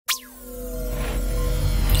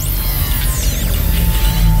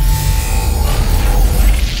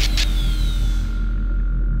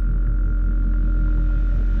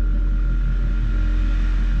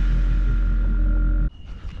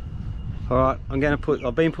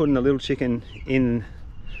I've been putting the little chicken in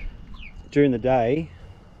during the day.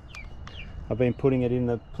 I've been putting it in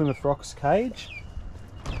the Plymouth Rock's cage,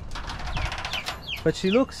 but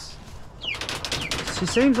she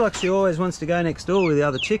seems like she always wants to go next door with the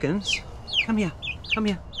other chickens. Come here, come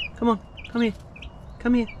here, come on, come here,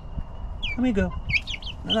 come here, come here, girl.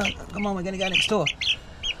 No, come on, we're gonna go next door.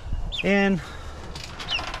 And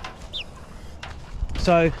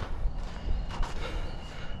so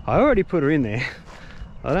I already put her in there.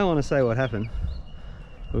 I don't want to say what happened.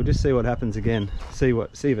 We'll just see what happens again. See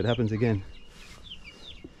if it happens again.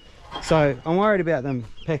 So I'm worried about them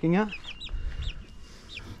pecking her.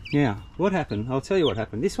 Now, what happened? I'll tell you what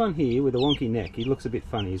happened. This one here with a wonky neck, he looks a bit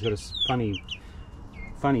funny. He's got a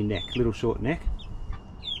funny neck, little short neck.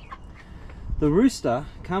 The rooster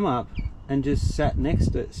come up and just stood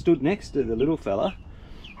next to the little fella.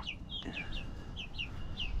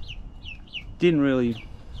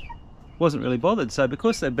 Wasn't really bothered. So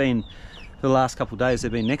because they've been, for the last couple of days,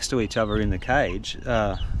 they've been next to each other in the cage,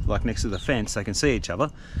 like next to the fence, they can see each other.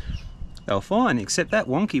 They were fine, except that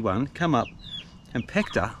wonky one come up and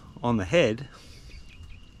pecked her on the head.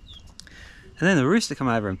 And then the rooster come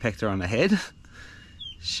over and pecked her on the head.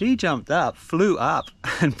 She jumped up, flew up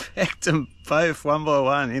and pecked them both one by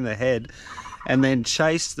one in the head, and then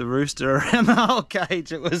chased the rooster around the whole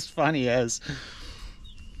cage. It was funny as.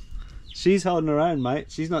 She's holding her own,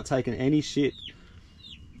 mate. She's not taking any shit.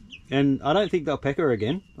 And I don't think they'll peck her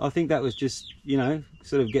again. I think that was just, you know,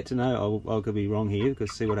 sort of get to know. I could be wrong here,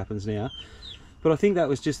 because see what happens now. But I think that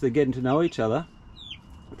was just the getting to know each other.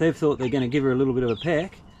 They've thought they're going to give her a little bit of a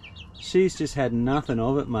peck. She's just had nothing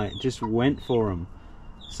of it, mate. Just went for them.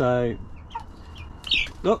 So,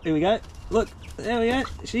 look, here we go. Look, there we go.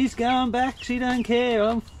 She's going back. She don't care.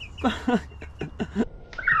 I'm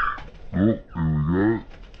Look, here we go.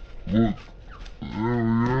 Look, there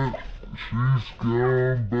we go. She's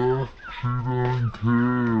going back. She don't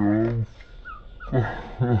care.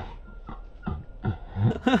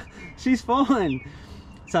 She's fine.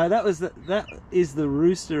 So that is the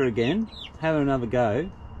rooster again, having another go.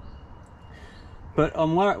 But I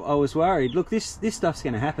was worried. Look, this stuff's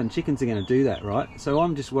going to happen. Chickens are going to do that, right? So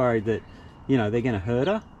I'm just worried that, you know, they're going to hurt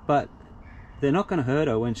her. But they're not going to hurt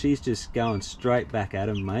her when she's just going straight back at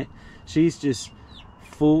them, mate. She's just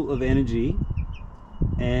full of energy,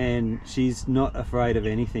 and she's not afraid of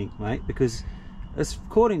anything, mate. Because,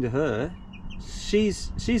 according to her,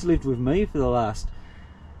 she's lived with me for the last,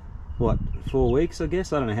 what, 4 weeks, I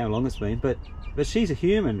guess. I don't know how long it's been, but she's a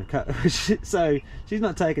human, so she's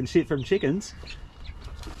not taking shit from chickens.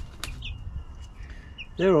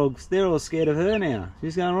 They're all scared of her now.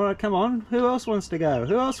 She's going, all right, come on. Who else wants to go?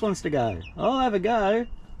 Who else wants to go? I'll have a go.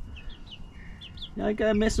 Don't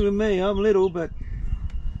go messing with me. I'm little, but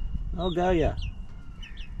I'll go ya.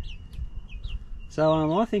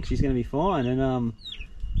 So I think she's going to be fine, and I'm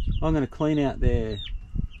going to clean out the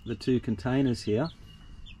 2 containers here.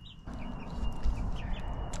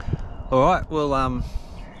 All right, well,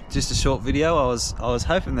 just a short video. I was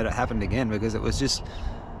hoping that it happened again, because it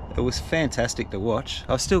was fantastic to watch.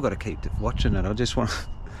 I've still got to keep watching it. I just want.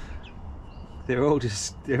 They're all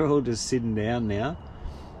just sitting down now.